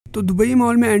तो Dubai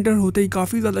mall में enter होते ही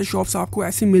काफ़ी ज़्यादा शॉप्स आपको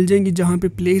ऐसी मिल जाएंगी जहाँ पे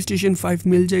PlayStation 5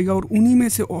 मिल जाएगा, और उन्हीं में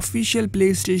से ऑफिशियल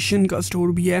PlayStation का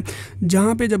स्टोर भी है,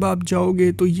 जहाँ पे जब आप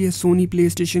जाओगे तो ये सोनी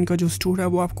PlayStation का जो स्टोर है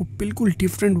वो आपको बिल्कुल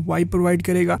डिफरेंट वाइब प्रोवाइड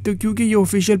करेगा। तो क्योंकि ये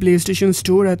ऑफिशियल PlayStation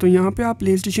स्टोर है तो यहाँ पे आप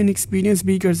PlayStation एक्सपीरियंस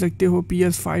भी कर सकते हो,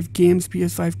 PS5 गेम्स,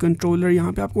 PS5 कंट्रोलर,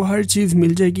 यहाँ पे आपको हर चीज़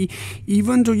मिल जाएगी।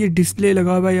 इवन जो ये डिस्प्ले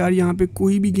लगा हुआ है यार, यहाँ पे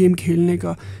कोई भी गेम खेलने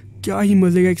का क्या ही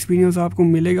मज़े का एक्सपीरियंस आपको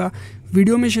मिलेगा।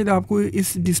 वीडियो में शायद आपको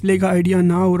इस डिस्प्ले का आइडिया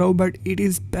ना हो रहा हो, but it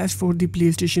is best for the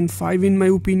PlayStation 5 in my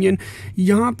opinion.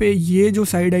 यहाँ पे ये जो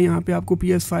साइड है, यहाँ पे आपको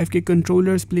PS5 के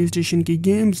कंट्रोलर्स, PlayStation की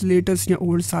गेम्स लेटेस्ट या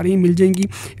और सारी ही मिल जाएंगी।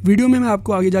 वीडियो में मैं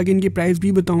आपको आगे जाके इनके प्राइस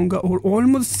भी बताऊंगा, और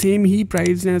ऑलमोस्ट सेम ही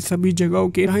प्राइस हैं सभी जगहों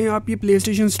के। चाहे आप ये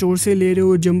PlayStation स्टोर से ले रहे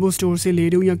हो, जंबो स्टोर से ले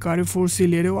रहे हो या कारफोर से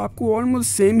ले रहे हो, आपको ऑलमोस्ट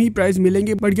सेम ही प्राइस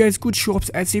मिलेंगे। बट गाइस कुछ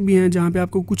शॉप्स ऐसी भी हैं जहाँ पे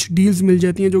आपको कुछ डील्स मिल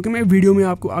जाती हैं, जो कि मैं वीडियो में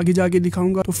आपको आगे जाके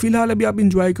दिखाऊंगा। तो फिलहाल अभी आप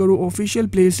इंजॉय करो ऑफिशियल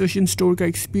PlayStation स्टोर का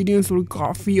एक्सपीरियंस, और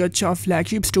काफ़ी अच्छा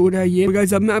फ्लैगशिप स्टोर है ये।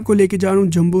 गाइस अब मैं आपको लेके जा रहा हूँ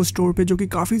जंबो स्टोर पे, जो कि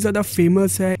काफ़ी ज़्यादा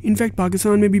फेमस है। इनफैक्ट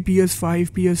पाकिस्तान में भी PS5,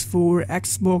 PS4,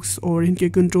 Xbox और इनके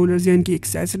कंट्रोलर्स या इनकी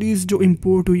एक्सेसरीज जो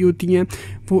इम्पोर्ट हुई होती हैं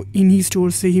वो इन्हीं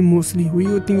स्टोर से ही मोस्टली हुई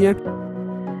होती हैं।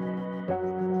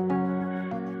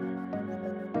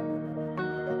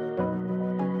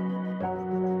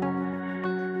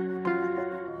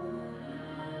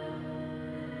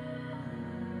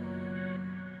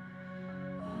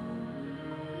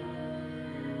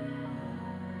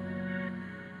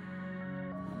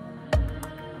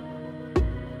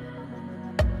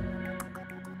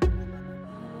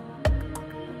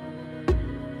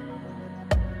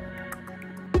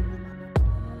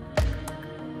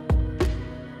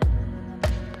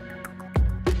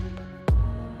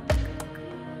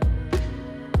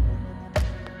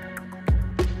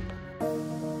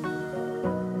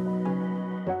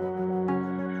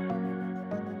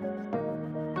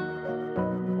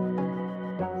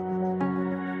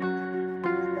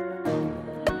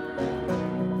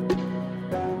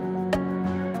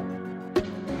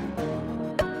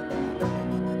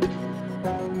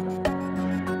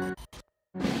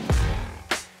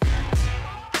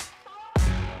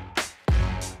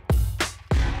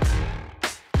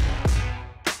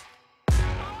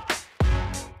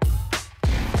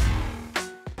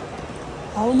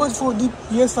 How much for the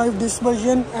PS5 disc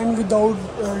version and without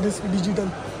disc digital?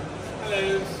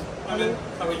 Hello.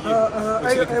 How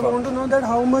are you? I want to know that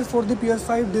how much for the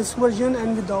PS5 disc version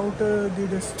and without the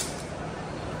disc.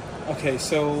 Okay,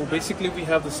 so basically we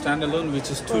have the standalone,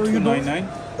 which is 2299.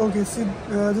 Okay, see,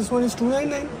 this one is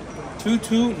 299.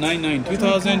 2299,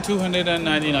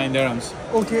 2,299 dirhams.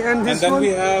 Okay, and this And then one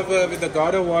we have with the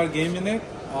God of War game in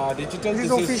it, digital. this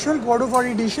is official God of War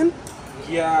edition.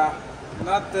 Yeah,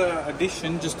 not the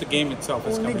edition, just the game itself.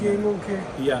 Is Only coming game, in. okay.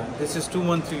 Yeah, this is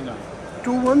 2139.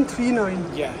 2139.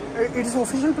 Yeah. It is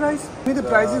official price. The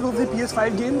prices of the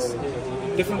PS5 games.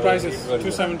 Different prices: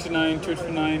 279,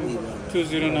 229,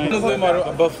 209. All of them are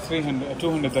above 300,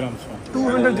 200 dirhams.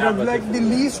 200 dirhams. Like the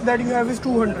least that you have is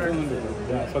 200. 200.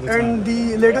 Yeah, for the And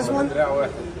the latest one?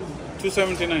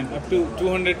 279 up to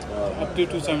 200 up to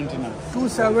 279.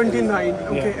 279.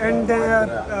 Okay. Yeah. And the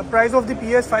price of the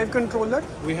PS5 controller?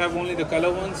 We have only the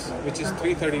color ones, which is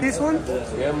 330. This one?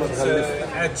 It's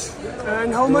Edge.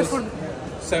 And how much for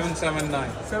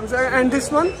 779. Samsung? And this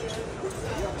one?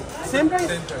 Same price?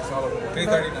 Same price, all of them.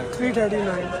 339.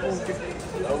 339. Okay.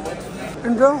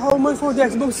 And bro, how much for the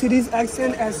Xbox Series X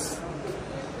and S?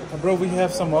 Bro, we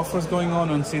have some offers going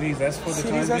on Series S for the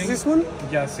Series time S, being. this one?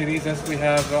 Yeah, Series S we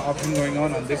have option going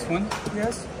on this one.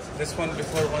 Yes. This one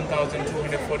before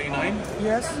 1,249.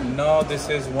 Yes. Now this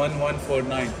is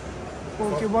 1,149.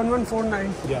 Okay,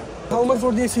 1149. Yeah. How much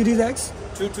for the Series X?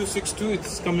 2262.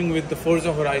 It's coming with the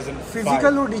Forza Horizon 5.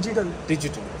 Physical or digital?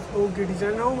 Digital. Okay,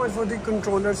 digital. How much for the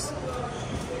controllers?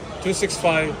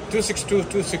 265, 262,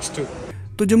 262.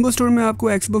 तो jumbo store में आपको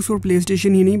Xbox और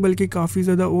PlayStation ही नहीं बल्कि काफ़ी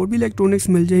ज़्यादा और भी इलेक्ट्रॉनिक्स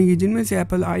मिल जाएंगी, जिनमें से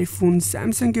एप्पल आईफोन,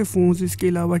 सैमसंग के फ़ोन्स, इसके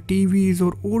अलावा टीवीज़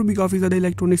और भी काफ़ी ज़्यादा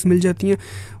इलेक्ट्रॉनिक्स मिल जाती हैं।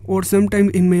 और समटाइम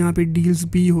इनमें यहाँ पे डील्स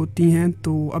भी होती हैं।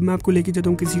 तो अब मैं आपको लेके जाता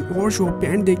हूँ किसी और शॉप पे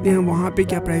एंड देखते हैं वहाँ पे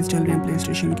क्या प्राइस चल रहे हैं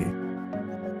PlayStation के।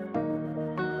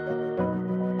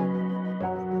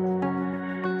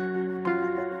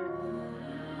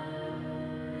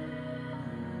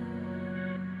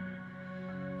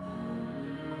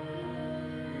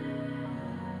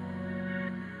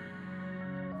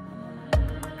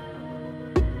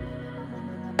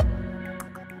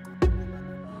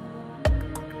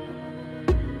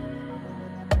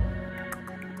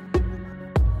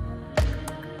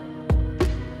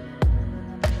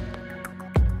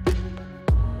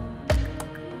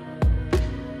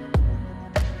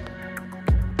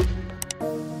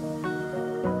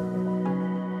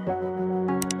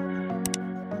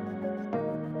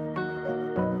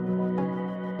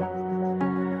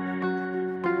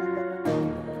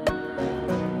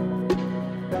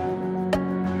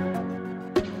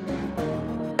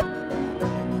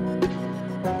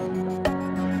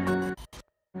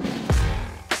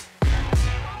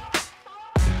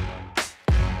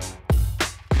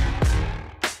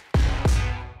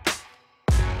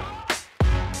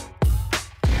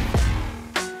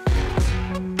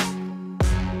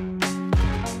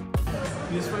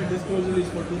 This console is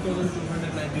for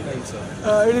 2,299, sir.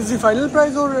 It is the final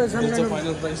price or some It's kind a of...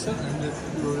 final price, sir, and you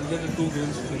will get 2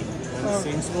 games free. One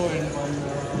Saints Row and one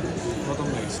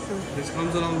Gotham Knights. This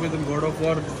comes along with a God of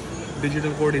War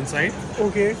digital code inside.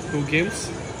 Okay. 2 games,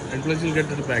 and plus you'll get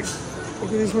the bag.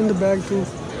 Okay, this one the bag too.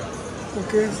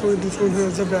 Okay, so this one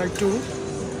has a bag too.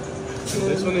 So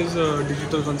this one is a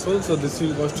digital console, so this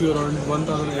will cost you around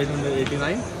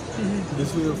 1,889.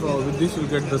 This will with this you'll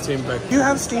get the same pack. Do you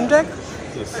have Steam Deck?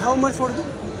 Yes. How much for it?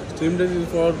 Steam Deck is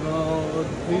for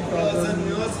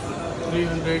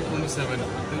 3,327.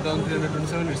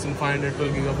 3,327. It's in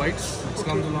 512 gigabytes. It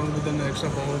comes along with an extra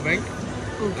power bank.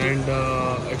 And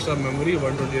extra memory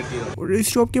 128 GB। और इस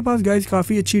shop के पास guys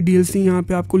काफ़ी अच्छी deals थी। यहाँ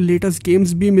पे आपको latest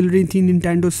games भी मिल रही थी,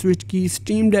 निंटेंडो स्विच की,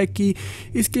 स्टीम डेक की।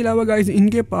 इसके अलावा गाइस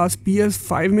इनके पास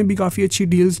PS5 में भी काफ़ी अच्छी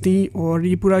डील्स थी और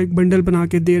ये पूरा एक बंडल बना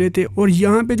के दे रहे थे। और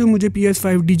यहाँ पे जो मुझे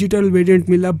PS5 डिजिटल वेरिएंट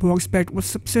मिला बॉक्स पैक, वो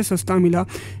सबसे सस्ता मिला।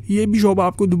 ये भी शॉप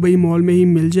आपको दुबई मॉल में ही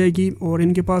मिल जाएगी। और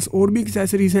इनके पास और भी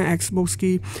एक्सेसरीज़ हैं, एक्सबॉक्स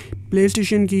की,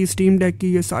 प्लेस्टेशन की, स्टीम डेक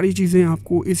की, ये सारी चीज़ें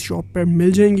आपको इस शॉप पर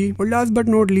मिल जाएंगी। और लास्ट बट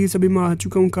नॉट लीस्ट अभी मैं आ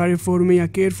चुका हूँ कार4 में या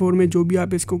केयर4 में, जो भी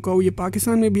आप इसको कहो। ये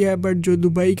पाकिस्तान में भी है बट जो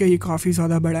दुबई का ये काफ़ी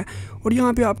ज़्यादा बड़ा है। और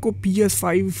यहाँ पे आपको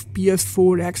PS5,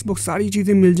 PS4, एक्सबॉक्स सारी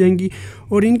चीज़ें मिल जाएंगी।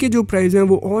 और इनके जो प्राइस हैं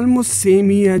वो ऑलमोस्ट सेम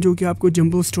ही है जो कि आपको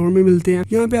जंबो स्टोर में मिलते हैं।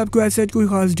 यहाँ पे आपको ऐसा कोई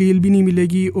खास डील भी नहीं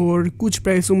मिलेगी और कुछ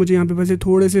प्राइस तो मुझे यहाँ पे वैसे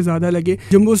थोड़े से ज़्यादा लगे।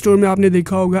 जंबो स्टोर में आपने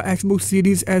देखा होगा एक्सबॉक्स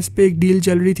सीरीज एस पे एक डील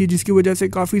चल रही थी जिसकी वजह से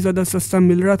काफ़ी ज़्यादा सस्ता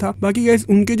मिल रहा था। बाकी गाइस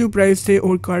उनके जो प्राइस थे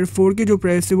और कार4 के जो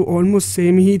प्राइस थे वो ऑलमोस्ट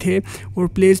सेम ही थे। और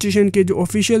प्ले स्टेशन के जो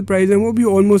ऑफिशियल प्राइस हैं वो भी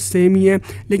ऑलमोस्ट सेम ही है।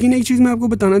 लेकिन एक चीज़ मैं आपको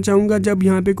बताना चाहूँगा, जब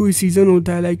यहाँ पे कोई सीज़न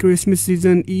होता है लाइक क्रिसमस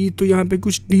सीज़न, ईद, तो यहाँ पे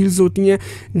कुछ डील्स होती हैं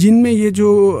जिनमें ये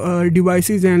जो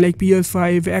डिवाइसेस हैं लाइक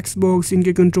PS5, एक्सबॉक्स,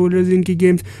 इनके कंट्रोलर्स, इनकी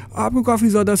गेम्स आपको काफ़ी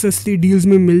ज़्यादा सस्ती डील्स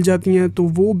में मिल जाती हैं। तो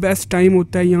वो बेस्ट टाइम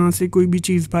होता है यहाँ से कोई भी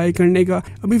चीज़ बाय करने का।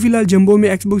 अभी फ़िलहाल जंबो में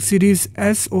एक्सबॉक्स सीरीज़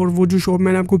एस और वो जो शॉप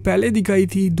मैंने आपको पहले दिखाई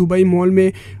थी दुबई मॉल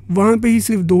में, वहाँ पे ही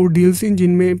सिर्फ 2 डील्स थी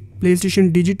जिनमें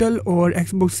प्लेस्टेशन डिजिटल और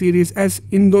एक्सबॉक्स सीरीज़ एस,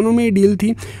 इन दोनों में ही डील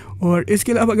थी। और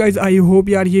इसके अलावा गाइज आई होप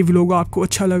यार ये व्लॉग आपको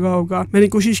अच्छा लगा होगा। मैंने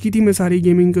कोशिश की थी मैं सारी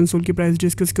गेमिंग कंसोल की प्राइस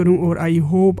डिस्कस करूं और आई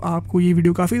होप आपको ये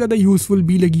वीडियो काफ़ी ज़्यादा यूज़फुल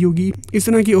भी लगी होगी। इस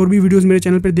तरह की और भी वीडियोस मेरे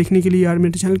चैनल पर देखने के लिए यार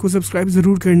मेरे चैनल को सब्सक्राइब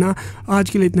ज़रूर करना। आज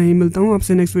के लिए इतना ही, मिलता हूँ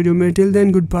आपसे नेक्स्ट वीडियो में। टिल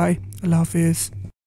देन गुड बाय, अल्लाह हाफिज़।